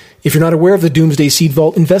 If you're not aware of the Doomsday Seed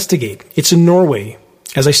Vault, investigate. It's in Norway,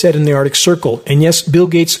 as I said, in the Arctic Circle. And yes, Bill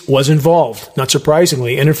Gates was involved, not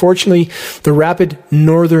surprisingly. And unfortunately, the rapid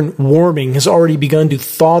northern warming has already begun to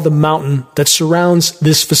thaw the mountain that surrounds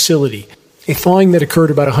this facility. A thawing that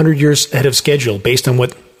occurred about 100 years ahead of schedule based on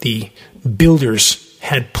what the builders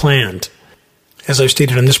had planned. As I've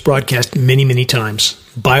stated on this broadcast many, many times,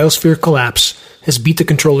 biosphere collapse has beat the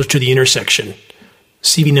controllers to the intersection.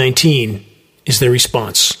 CV-19 is their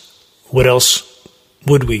response. What else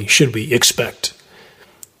should we expect?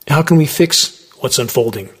 How can we fix what's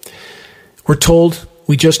unfolding? We're told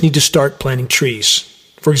we just need to start planting trees.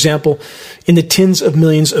 For example, in the tens of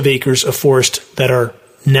millions of acres of forest that are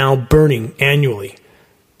now burning annually.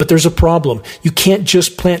 But there's a problem. You can't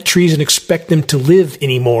just plant trees and expect them to live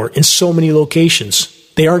anymore in so many locations.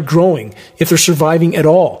 They aren't growing if they're surviving at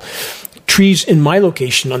all. Trees in my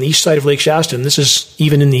location on the east side of Lake Shasta, and this is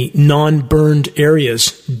even in the non-burned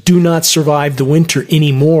areas, do not survive the winter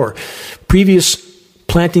anymore. Previous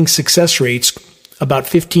planting success rates about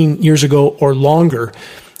 15 years ago or longer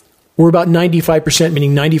were about 95%,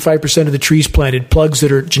 meaning 95% of the trees planted, plugs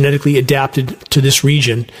that are genetically adapted to this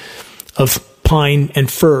region of pine and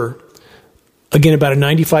fir. Again, about a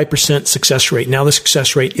 95% success rate. Now the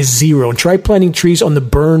success rate is 0. And try planting trees on the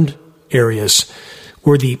burned areas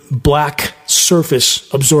where the black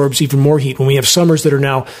surface absorbs even more heat when we have summers that are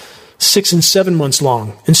now 6 and 7 months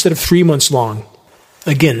long instead of 3 months long.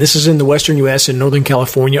 Again, this is in the western U.S. and Northern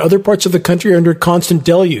California. Other parts of the country are under constant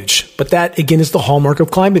deluge. But that, again, is the hallmark of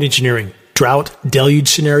climate engineering. Drought, deluge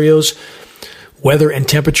scenarios, weather and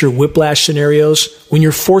temperature whiplash scenarios. When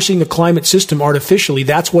you're forcing the climate system artificially,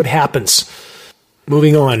 that's what happens.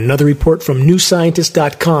 Moving on, another report from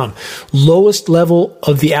newscientist.com. Lowest level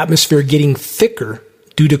of the atmosphere getting thicker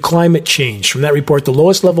due to climate change. From that report, the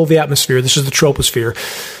lowest level of the atmosphere, this is the troposphere,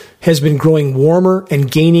 has been growing warmer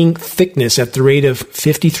and gaining thickness at the rate of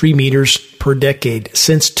 53 meters per decade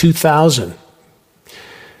since 2000.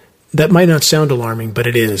 That might not sound alarming, but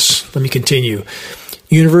it is. Let me continue.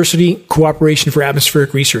 University Cooperation for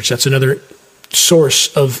Atmospheric Research, that's another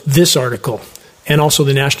source of this article, and also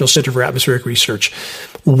the National Center for Atmospheric Research.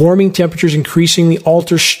 Warming temperatures increasingly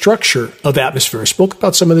alter structure of atmosphere. I spoke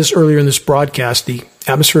about some of this earlier in this broadcast, the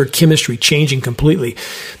atmospheric chemistry changing completely.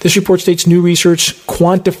 This report states new research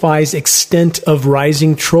quantifies extent of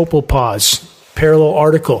rising tropopause. Parallel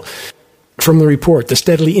article from the report. The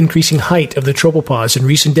steadily increasing height of the tropopause in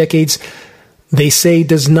recent decades, they say,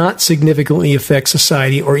 does not significantly affect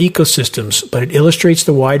society or ecosystems, but it illustrates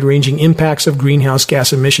the wide-ranging impacts of greenhouse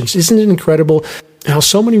gas emissions. Isn't it incredible how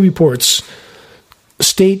so many reports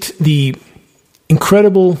state the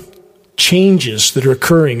incredible changes that are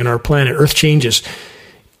occurring in our planet, Earth changes,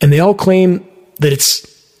 and they all claim that it's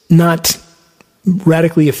not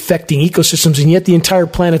radically affecting ecosystems, and yet the entire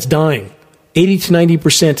planet's dying. 80 to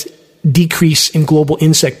 90% decrease in global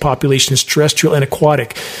insect populations, terrestrial and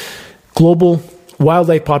aquatic. Global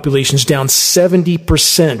wildlife populations down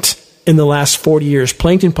 70% in the last 40 years.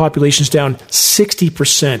 Plankton populations down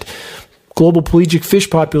 60%. Global pelagic fish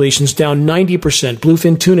populations down 90%.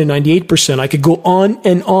 Bluefin tuna 98%. I could go on.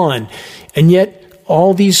 And yet,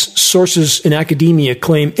 all these sources in academia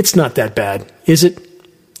claim it's not that bad. Is it?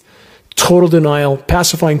 Total denial,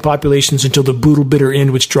 pacifying populations until the brutal bitter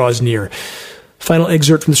end which draws near. Final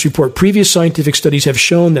excerpt from this report. Previous scientific studies have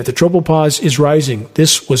shown that the tropopause is rising.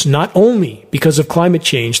 This was not only because of climate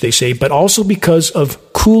change, they say, but also because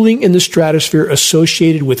of cooling in the stratosphere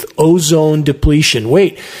associated with ozone depletion.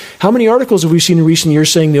 Wait, how many articles have we seen in recent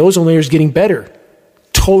years saying the ozone layer is getting better?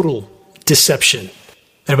 Total deception.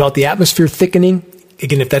 And about the atmosphere thickening,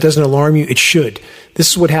 again, if that doesn't alarm you, it should. This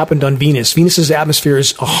is what happened on Venus. Venus's atmosphere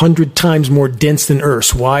is 100 times more dense than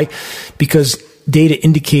Earth's. Why? Because data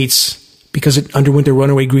indicates, because it underwent a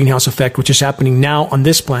runaway greenhouse effect, which is happening now on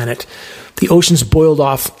this planet, the oceans boiled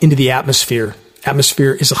off into the atmosphere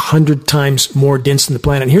atmosphere is 100 times more dense than the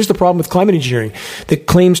planet. And here's the problem with climate engineering that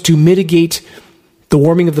claims to mitigate the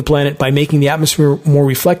warming of the planet by making the atmosphere more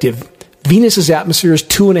reflective. Venus's atmosphere is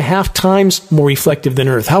 2.5 times more reflective than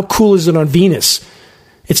Earth. How cool is it on Venus?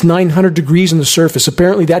 It's 900 degrees on the surface.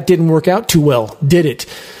 Apparently that didn't work out too well, did it?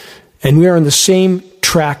 And we are on the same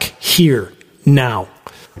track here now.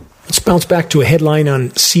 Let's bounce back to a headline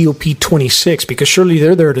on COP26, because surely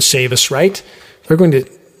they're there to save us, right? They're going to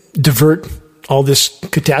divert all this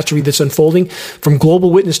catastrophe that's unfolding. From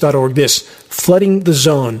globalwitness.org, this: flooding the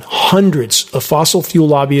zone. Hundreds of fossil fuel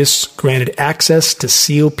lobbyists granted access to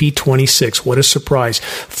COP26. What a surprise.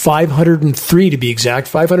 503 to be exact.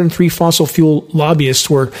 503 fossil fuel lobbyists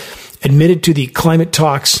were admitted to the climate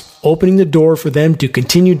talks, opening the door for them to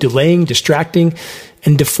continue delaying, distracting,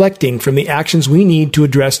 and deflecting from the actions we need to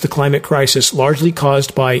address the climate crisis, largely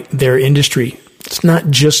caused by their industry. It's not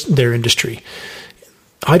just their industry.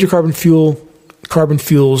 Hydrocarbon fuel, carbon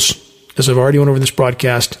fuels, as I've already went over in this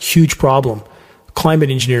broadcast, huge problem. Climate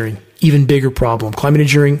engineering, even bigger problem. Climate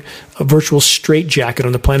engineering, a virtual straitjacket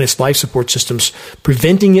on the planet's life support systems,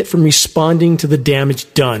 preventing it from responding to the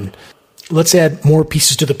damage done. Let's add more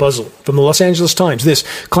pieces to the puzzle. From the Los Angeles Times, this: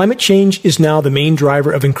 climate change is now the main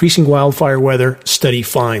driver of increasing wildfire weather, study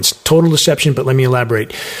finds. Total deception, but let me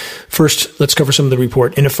elaborate. First, let's cover some of the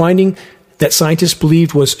report. In a finding that scientists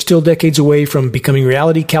believed was still decades away from becoming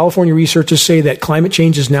reality, California researchers say that climate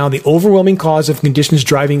change is now the overwhelming cause of conditions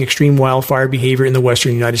driving extreme wildfire behavior in the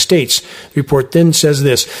western United States. The report then says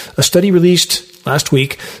this: a study released last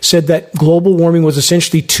week said that global warming was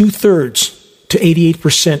essentially 2/3 to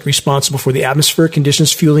 88% responsible for the atmospheric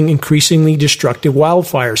conditions fueling increasingly destructive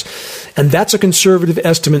wildfires. And that's a conservative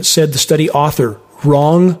estimate, said the study author,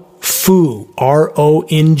 Rong Fu,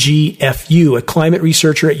 Rongfu, a climate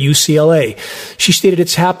researcher at UCLA. She stated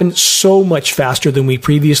it's happened so much faster than we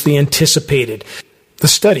previously anticipated. The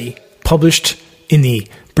study, published in the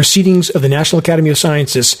Proceedings of the National Academy of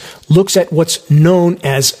Sciences, looks at what's known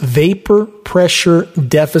as vapor pressure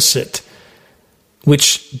deficit,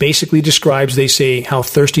 which basically describes, they say, how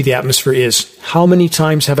thirsty the atmosphere is. How many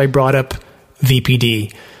times have I brought up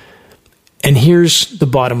VPD? And here's the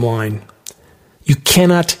bottom line. You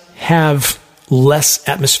cannot have less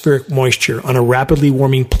atmospheric moisture on a rapidly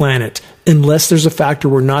warming planet unless there's a factor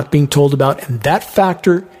we're not being told about, and that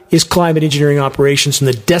factor is climate engineering operations and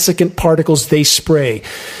the desiccant particles they spray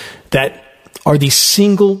that are the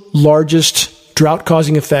single largest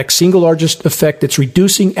drought-causing effect, single largest effect that's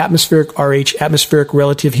reducing atmospheric RH, atmospheric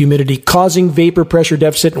relative humidity, causing vapor pressure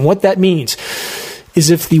deficit. And what that means is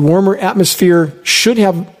if the warmer atmosphere should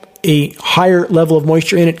have a higher level of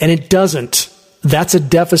moisture in it, and it doesn't, that's a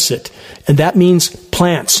deficit. And that means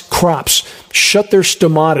plants, crops, shut their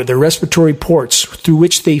stomata, their respiratory ports through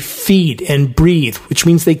which they feed and breathe, which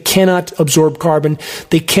means they cannot absorb carbon,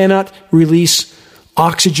 they cannot release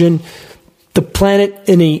oxygen. The planet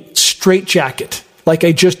in a straitjacket, like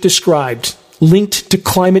I just described, linked to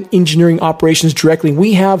climate engineering operations directly.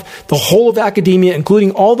 We have the whole of academia,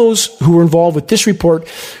 including all those who were involved with this report,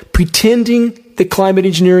 pretending that climate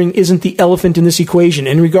engineering isn't the elephant in this equation.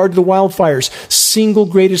 In regard to the wildfires, single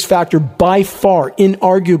greatest factor by far,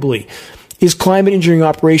 inarguably, is climate engineering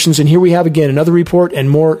operations. And here we have again another report and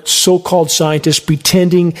more so-called scientists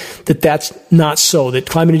pretending that that's not so, that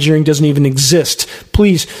climate engineering doesn't even exist.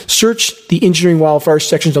 Please search the engineering wildfire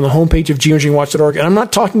sections on the homepage of geoengineeringwatch.org. And I'm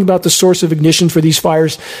not talking about the source of ignition for these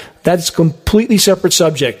fires. That's a completely separate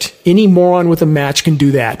subject. Any moron with a match can do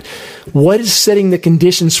that. What is setting the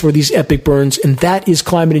conditions for these epic burns? And that is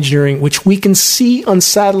climate engineering, which we can see on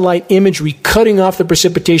satellite imagery cutting off the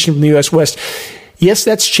precipitation from the U.S. West. Yes,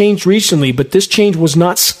 that's changed recently, but this change was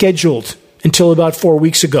not scheduled until about 4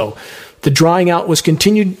 weeks ago. The drying out was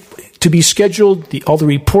continued to be scheduled. All the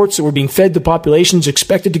reports that were being fed to populations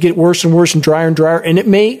expected to get worse and worse and drier, and it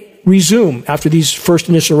may resume after these first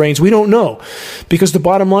initial rains. We don't know, because the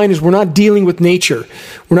bottom line is we're not dealing with nature.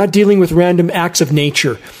 We're not dealing with random acts of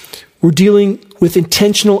nature. We're dealing with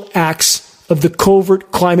intentional acts of the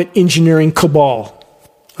covert climate engineering cabal.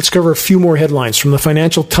 Let's cover a few more headlines from the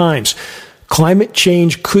Financial Times. Climate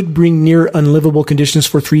change could bring near unlivable conditions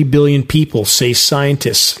for 3 billion people, say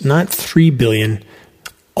scientists. Not 3 billion,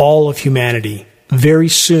 all of humanity, very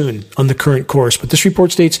soon on the current course. But this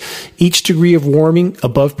report states each degree of warming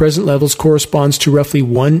above present levels corresponds to roughly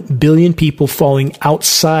 1 billion people falling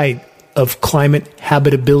outside of climate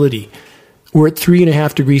habitability. We're at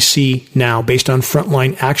 3.5 degrees C now, based on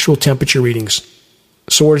frontline actual temperature readings.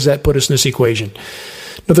 So where does that put us in this equation?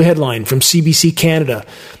 Another headline from CBC Canada.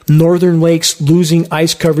 Northern lakes losing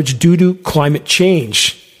ice coverage due to climate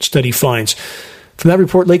change, study finds. From that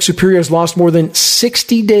report, Lake Superior has lost more than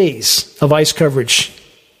 60 days of ice coverage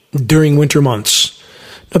during winter months.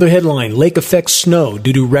 Another headline, lake affects snow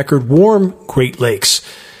due to record warm Great Lakes.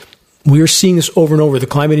 We are seeing this over and over. The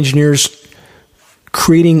climate engineers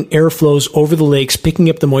creating airflows over the lakes, picking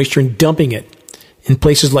up the moisture and dumping it in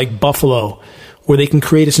places like Buffalo, where they can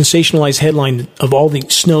create a sensationalized headline of all the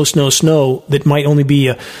snow that might only be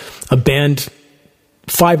a band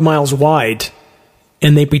 5 miles wide,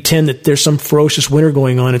 and they pretend that there's some ferocious winter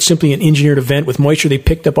going on. It's simply an engineered event with moisture they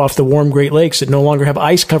picked up off the warm Great Lakes that no longer have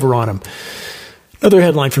ice cover on them. Another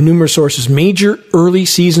headline from numerous sources, major early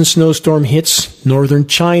season snowstorm hits northern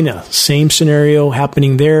China. Same scenario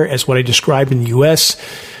happening there as what I described in the U.S.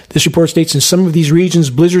 This report states in some of these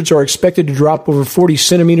regions, blizzards are expected to drop over 40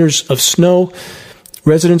 centimeters of snow.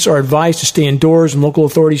 Residents are advised to stay indoors and local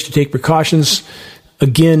authorities to take precautions.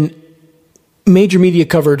 Again, major media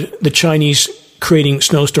covered the Chinese creating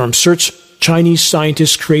snowstorms. Search Chinese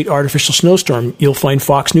scientists create artificial snowstorm. You'll find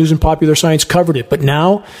Fox News and Popular Science covered it. But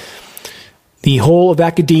now, the whole of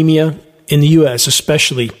academia in the U.S.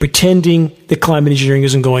 especially pretending that climate engineering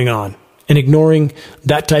isn't going on and ignoring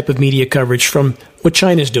that type of media coverage from what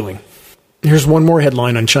China's doing. Here's one more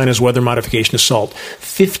headline on China's weather modification assault.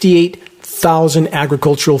 58,000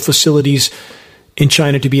 agricultural facilities in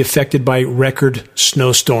China to be affected by record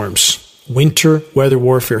snowstorms. Winter weather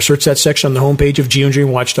warfare. Search that section on the homepage of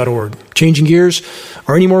geoengineeringwatch.org. Changing gears,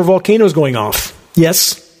 are any more volcanoes going off?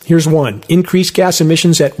 Yes, here's one. Increased gas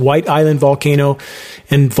emissions at White Island Volcano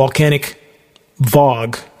and volcanic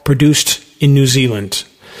VOG produced in New Zealand.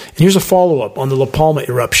 And here's a follow-up on the La Palma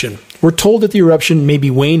eruption. We're told that the eruption may be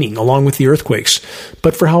waning along with the earthquakes,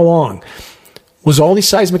 but for how long? Was all the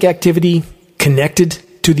seismic activity connected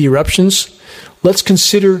to the eruptions? Let's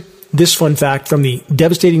consider this fun fact from the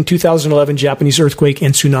devastating 2011 Japanese earthquake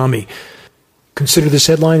and tsunami. Consider this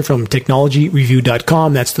headline from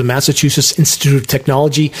technologyreview.com. That's the Massachusetts Institute of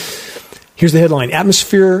Technology. Here's the headline.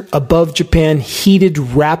 Atmosphere above Japan heated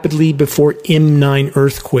rapidly before M9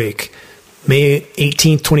 earthquake. May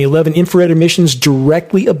 18, 2011, infrared emissions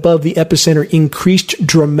directly above the epicenter increased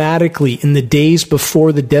dramatically in the days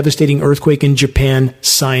before the devastating earthquake in Japan,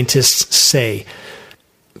 scientists say.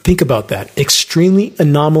 Think about that. Extremely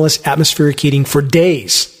anomalous atmospheric heating for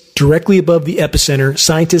days, directly above the epicenter.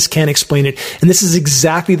 Scientists can't explain it. And this is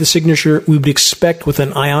exactly the signature we would expect with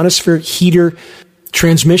an ionosphere heater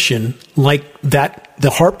transmission like that the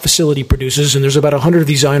HARP facility produces. And there's about 100 of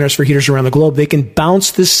these ionosphere heaters around the globe. They can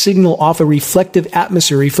bounce this signal off a reflective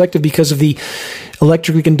atmosphere, reflective because of the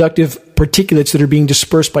electrically conductive particulates that are being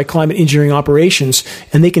dispersed by climate engineering operations,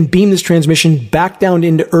 and they can beam this transmission back down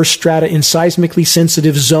into Earth strata in seismically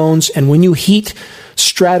sensitive zones. And when you heat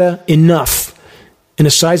strata enough in a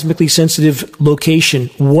seismically sensitive location,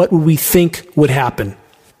 what would we think would happen?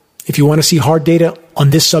 If you want to see hard data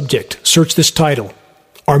on this subject, search this title.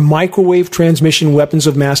 Are microwave transmission weapons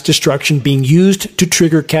of mass destruction being used to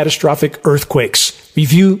trigger catastrophic earthquakes?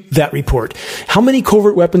 Review that report. How many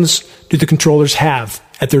covert weapons do the controllers have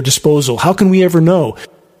at their disposal? How can we ever know?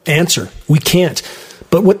 Answer, we can't.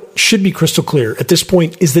 But what should be crystal clear at this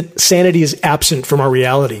point is that sanity is absent from our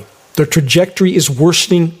reality. The trajectory is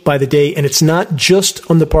worsening by the day, and it's not just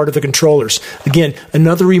on the part of the controllers. Again,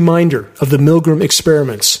 another reminder of the Milgram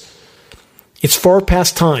experiments. It's far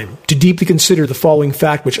past time to deeply consider the following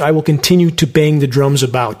fact, which I will continue to bang the drums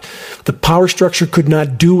about. The power structure could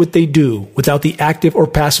not do what they do without the active or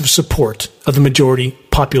passive support of the majority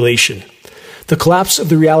population. The collapse of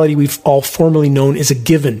the reality we've all formerly known is a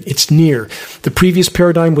given. It's near. The previous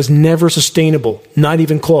paradigm was never sustainable, not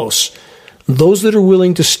even close. Those that are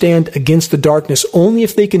willing to stand against the darkness only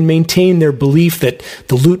if they can maintain their belief that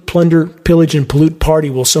the loot, plunder, pillage, and pollute party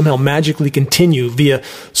will somehow magically continue via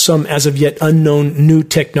some as of yet unknown new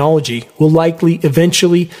technology will likely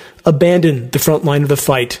eventually abandon the front line of the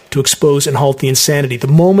fight to expose and halt the insanity the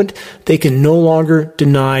moment they can no longer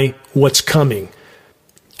deny what's coming.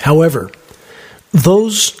 However,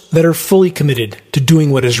 those that are fully committed to doing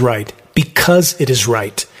what is right, because it is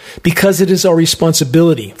right, because it is our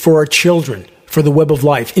responsibility for our children, for the web of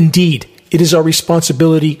life. Indeed, it is our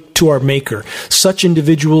responsibility to our Maker. Such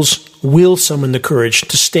individuals will summon the courage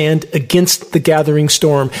to stand against the gathering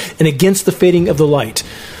storm and against the fading of the light.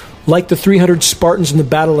 Like the 300 Spartans in the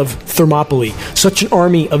Battle of Thermopylae, such an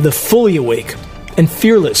army of the fully awake and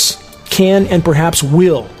fearless can and perhaps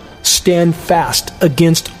will stand fast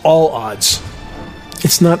against all odds.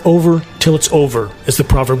 It's not over till it's over, as the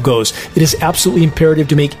proverb goes. It is absolutely imperative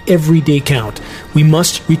to make every day count. We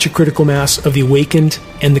must reach a critical mass of the awakened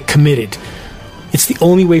and the committed. It's the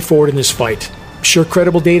only way forward in this fight. Share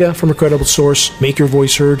credible data from a credible source. Make your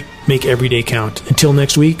voice heard. Make every day count. Until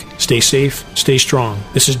next week, stay safe, stay strong.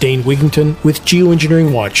 This is Dane Wigington with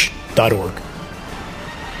Geoengineeringwatch.org.